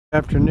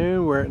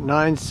Afternoon, we're at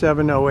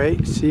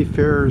 9708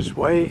 Seafarers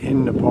Way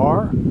in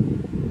Navarre.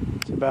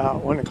 It's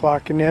about 1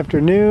 o'clock in the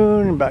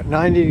afternoon, about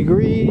 90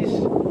 degrees,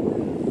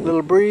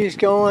 little breeze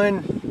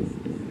going.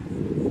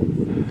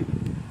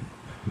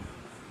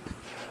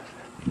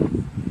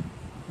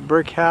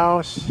 Brick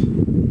house.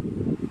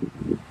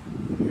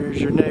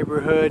 Here's your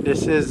neighborhood.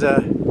 This is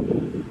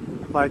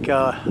like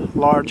a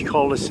large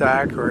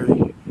cul-de-sac or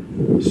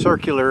a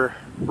circular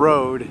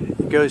road.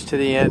 It goes to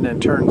the end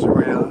and turns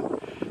around.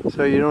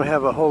 So you don't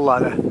have a whole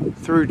lot of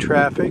through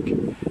traffic,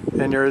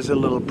 and there is a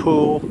little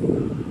pool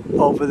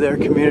over there,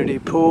 community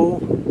pool.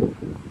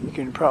 You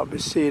can probably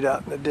see it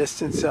out in the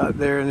distance out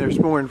there, and there's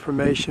more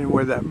information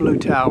where that blue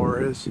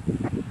tower is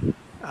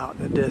out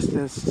in the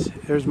distance.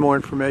 There's more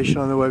information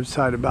on the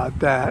website about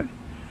that.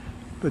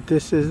 But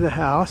this is the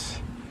house.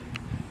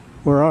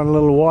 We're on a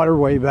little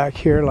waterway back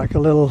here, like a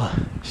little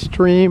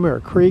stream or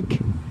a creek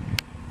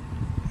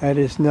that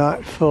is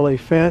not fully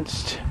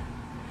fenced.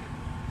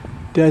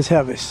 Does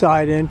have a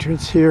side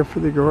entrance here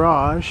for the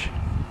garage.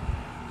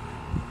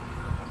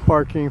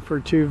 Parking for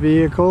 2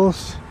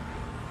 vehicles.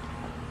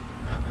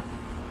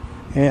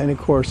 And of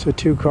course a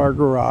 2-car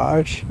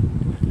garage.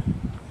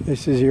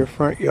 This is your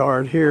front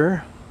yard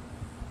here.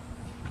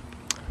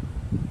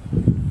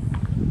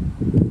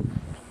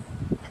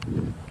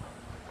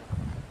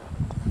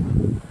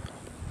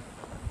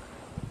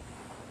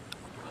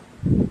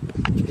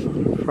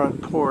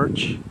 Front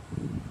porch.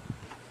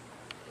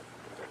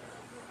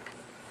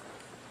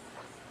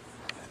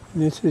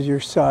 This is your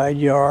side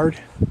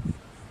yard,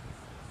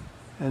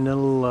 and the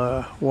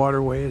little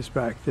waterway is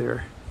back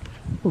there.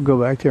 We'll go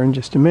back there in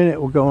just a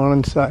minute. We'll go on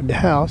inside the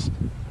house.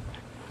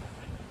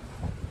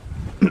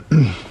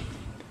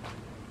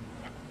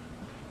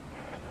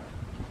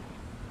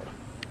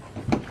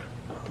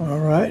 All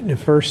right, the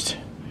first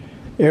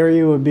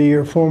area would be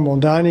your formal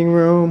dining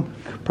room,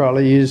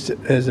 probably used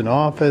as an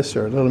office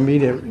or a little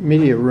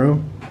media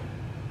room.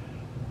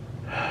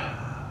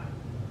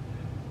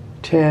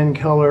 10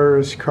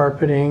 colors,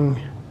 carpeting,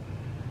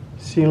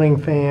 ceiling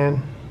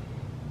fan,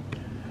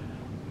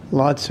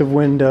 lots of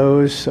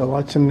windows, so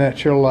lots of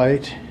natural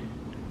light.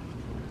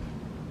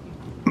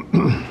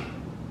 So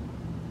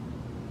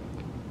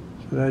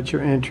that's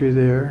your entry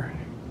there.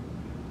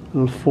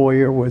 Little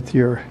foyer with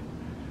your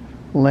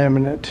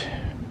laminate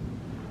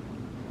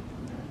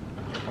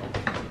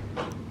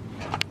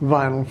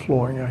vinyl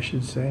flooring, I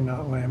should say,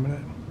 not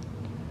laminate.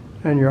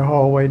 And your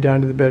hallway down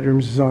to the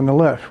bedrooms is on the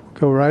left.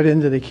 Go right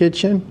into the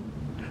kitchen.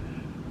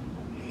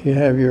 You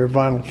have your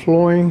vinyl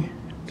flooring.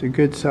 It's a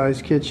good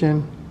sized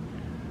kitchen.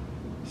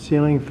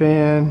 Ceiling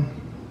fan,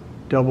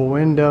 double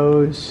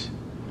windows,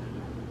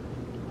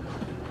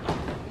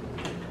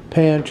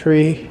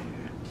 pantry,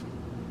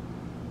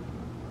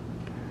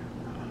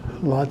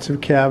 lots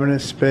of cabinet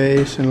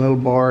space and a little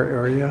bar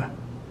area.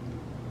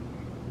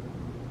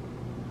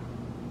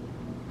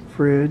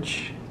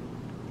 Fridge.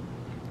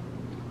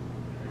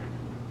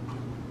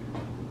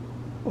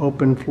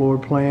 Open floor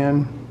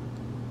plan.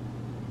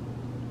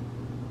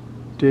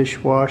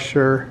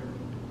 Dishwasher,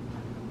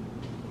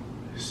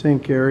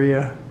 sink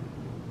area,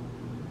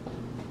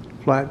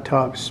 flat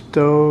top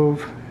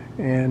stove,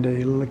 and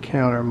a little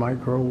counter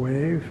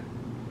microwave,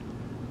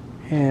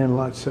 and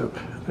lots of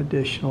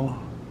additional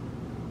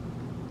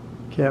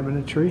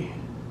cabinetry.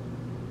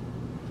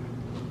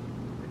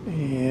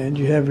 And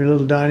you have your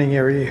little dining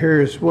area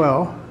here as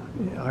well.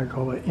 I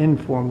call it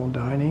informal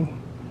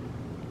dining.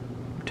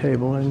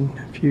 Table and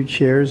a few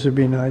chairs would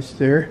be nice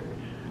there.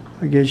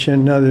 I'll get you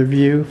another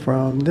view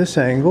from this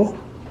angle.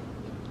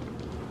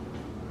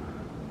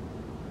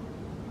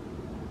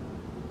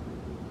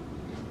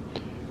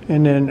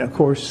 And then, of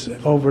course,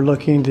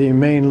 overlooking the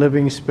main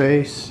living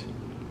space.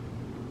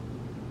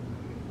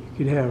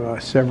 You could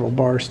have several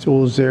bar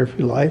stools there if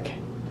you like.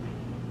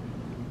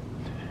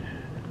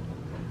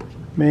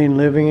 Main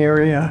living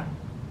area.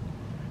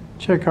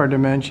 Check our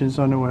dimensions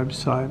on the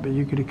website, but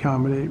you could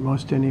accommodate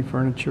most any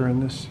furniture in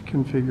this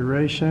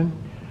configuration.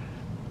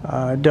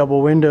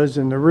 Double windows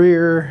in the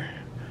rear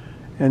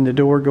and the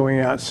door going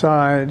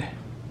outside,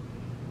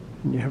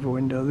 and you have a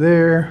window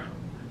there.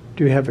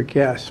 Do have a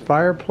gas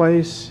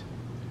fireplace,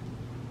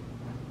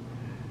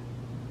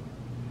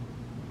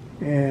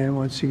 and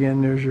once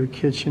again there's your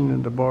kitchen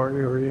and the bar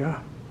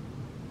area,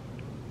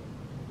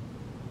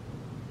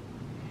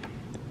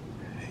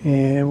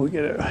 and we'll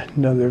get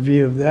another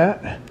view of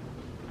that.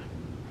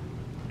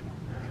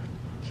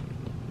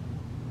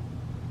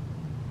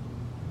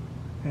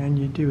 And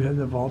you do have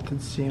the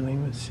vaulted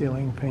ceiling with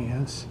ceiling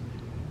fans,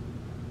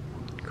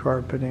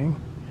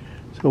 carpeting.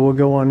 So we'll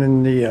go on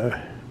in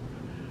the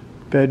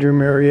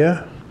bedroom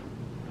area.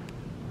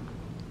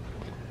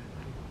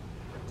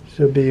 This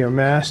will be your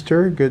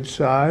master, good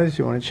size.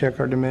 You want to check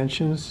our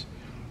dimensions.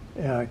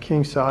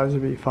 King size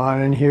would be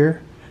fine in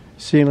here.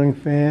 Ceiling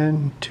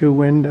fan, 2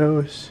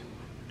 windows,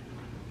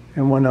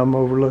 and one of them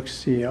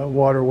overlooks the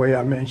waterway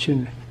I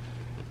mentioned.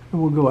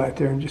 And we'll go out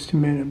there in just a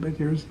minute, but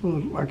there's a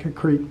little, like a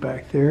creek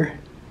back there.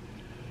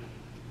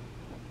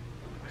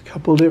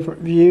 Couple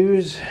different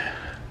views.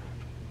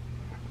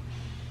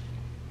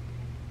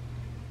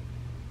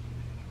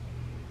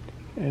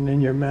 And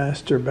then your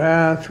master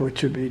bath,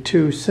 which would be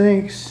 2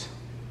 sinks,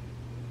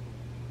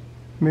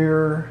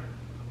 mirror,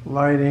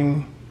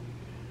 lighting,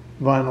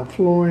 vinyl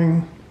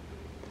flooring,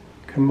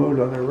 commode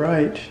on the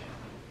right,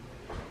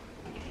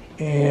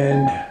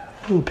 and a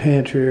little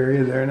pantry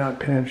area there, not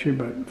pantry,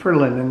 but for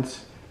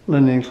linens,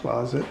 linen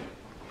closet,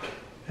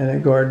 and a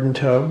garden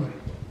tub,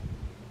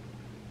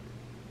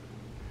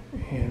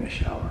 and a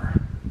shower.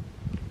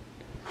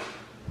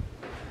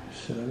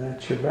 So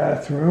that's your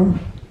bathroom.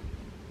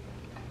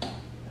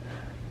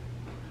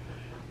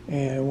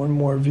 And one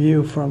more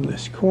view from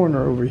this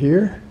corner over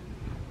here.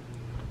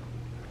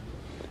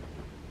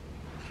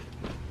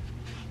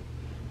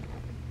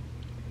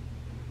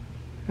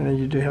 And then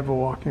you do have a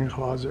walk-in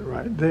closet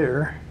right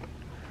there.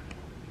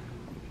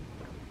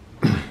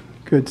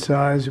 Good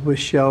size with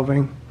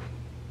shelving.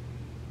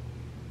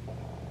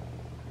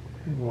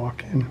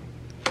 Walk-in.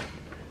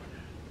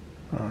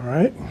 All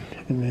right,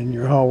 and then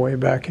your hallway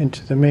back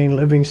into the main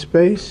living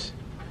space.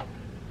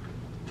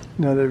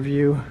 Another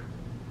view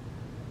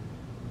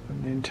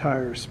of the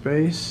entire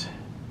space.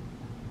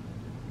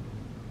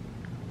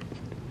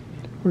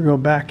 We go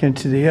back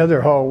into the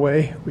other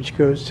hallway, which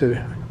goes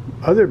to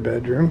other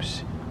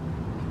bedrooms.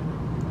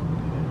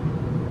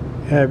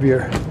 You have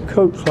your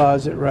coat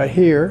closet right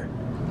here.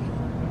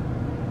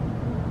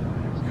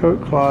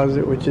 Coat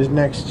closet, which is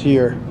next to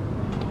your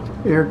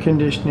air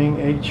conditioning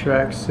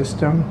HVAC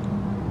system.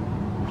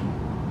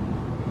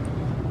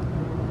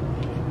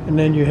 And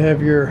then you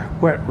have your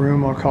wet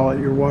room, I'll call it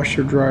your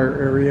washer dryer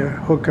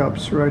area,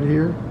 hookups right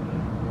here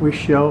with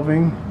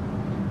shelving.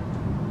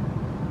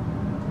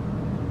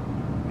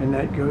 And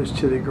that goes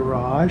to the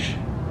garage.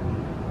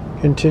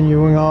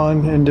 Continuing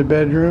on into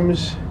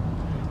bedrooms.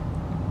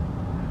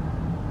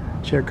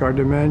 Check our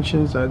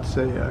dimensions. I'd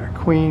say a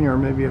queen or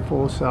maybe a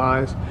full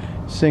size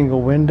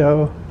single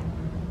window.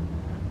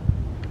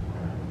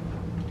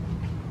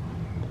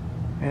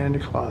 And a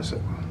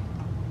closet.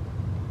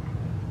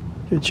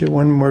 Get you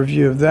one more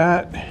view of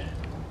that.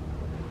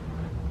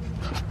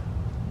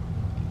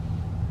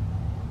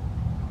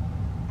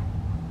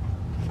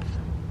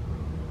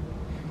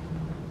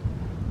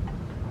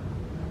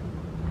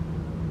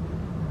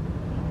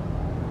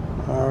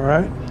 All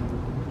right.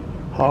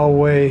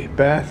 Hallway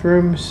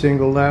bathroom,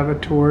 single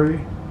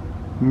lavatory,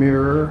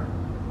 mirror,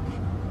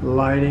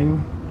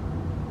 lighting,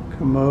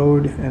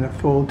 commode, and a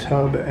full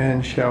tub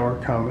and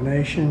shower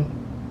combination.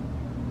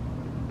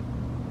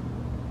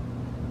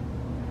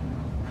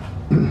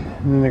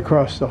 And then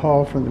across the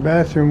hall from the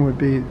bathroom would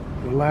be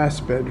the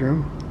last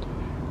bedroom.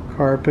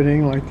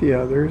 Carpeting like the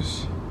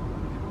others.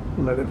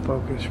 Let it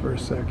focus for a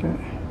second.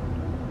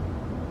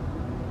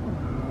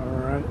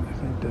 Alright, I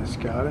think that's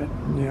got it.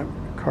 Yep,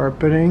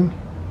 carpeting,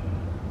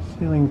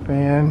 ceiling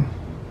fan,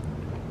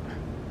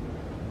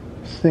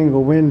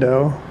 single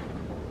window.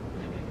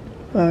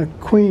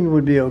 Queen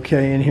would be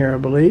okay in here, I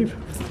believe.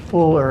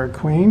 Full or a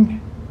queen.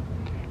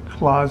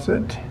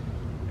 Closet.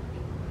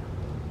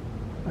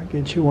 I'll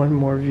get you one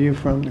more view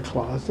from the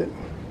closet.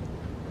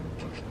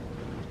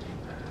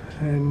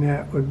 And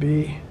that would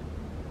be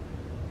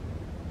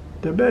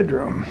the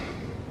bedroom.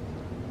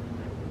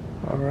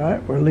 All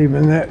right, we're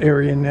leaving that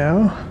area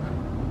now.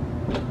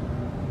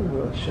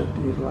 We'll shut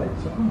these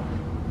lights off.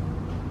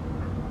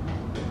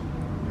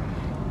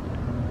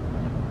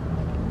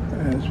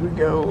 As we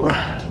go,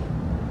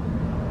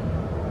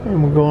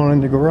 and we're going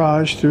in the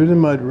garage through the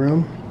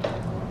mudroom.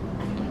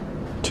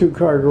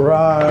 2-car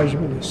garage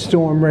with a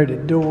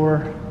storm-rated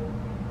door.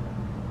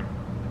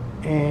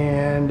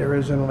 And there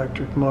is an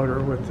electric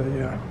motor with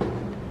a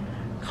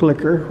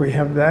clicker. We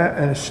have that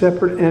and a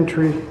separate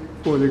entry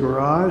for the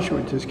garage,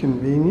 which is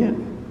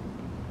convenient.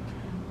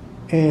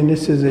 And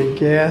this is a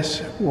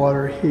gas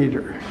water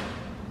heater.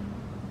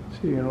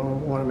 So you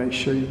want to make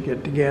sure you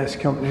get the gas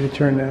company to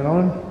turn that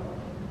on.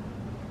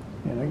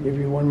 And I'll give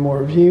you one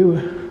more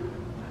view.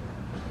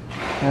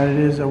 And it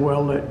is a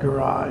well-lit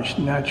garage,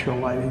 natural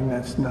lighting,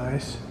 that's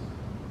nice.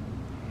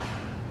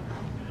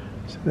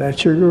 So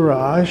that's your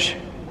garage.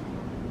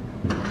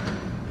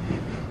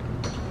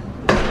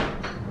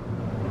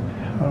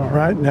 All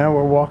right, now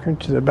we're walking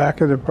to the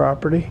back of the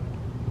property.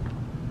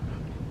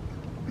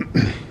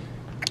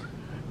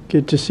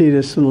 Get to see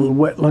this little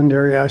wetland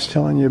area I was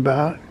telling you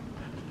about.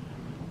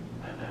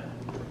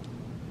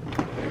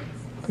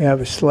 We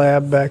have a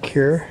slab back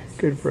here,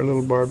 good for a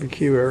little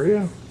barbecue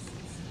area.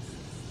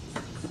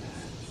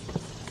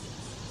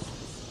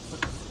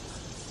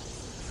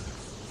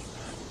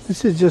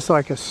 This is just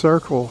like a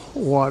circle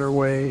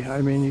waterway.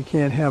 I mean, you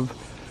can't have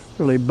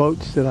really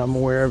boats that I'm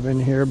aware of in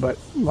here, but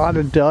a lot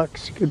of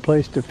ducks, good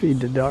place to feed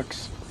the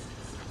ducks.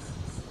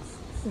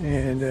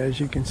 And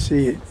as you can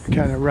see, it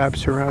kind of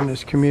wraps around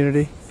this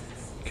community.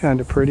 Kind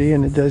of pretty,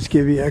 and it does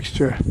give you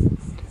extra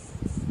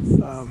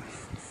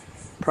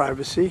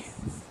privacy.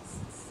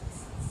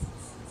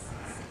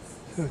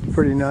 So it's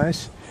pretty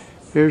nice.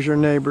 Here's your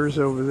neighbors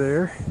over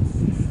there.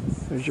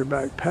 There's your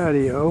back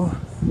patio.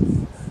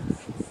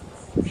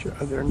 There's your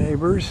other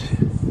neighbors.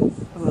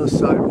 A little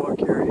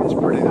sidewalk area is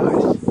pretty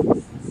nice.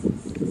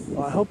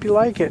 Well, I hope you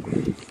like it.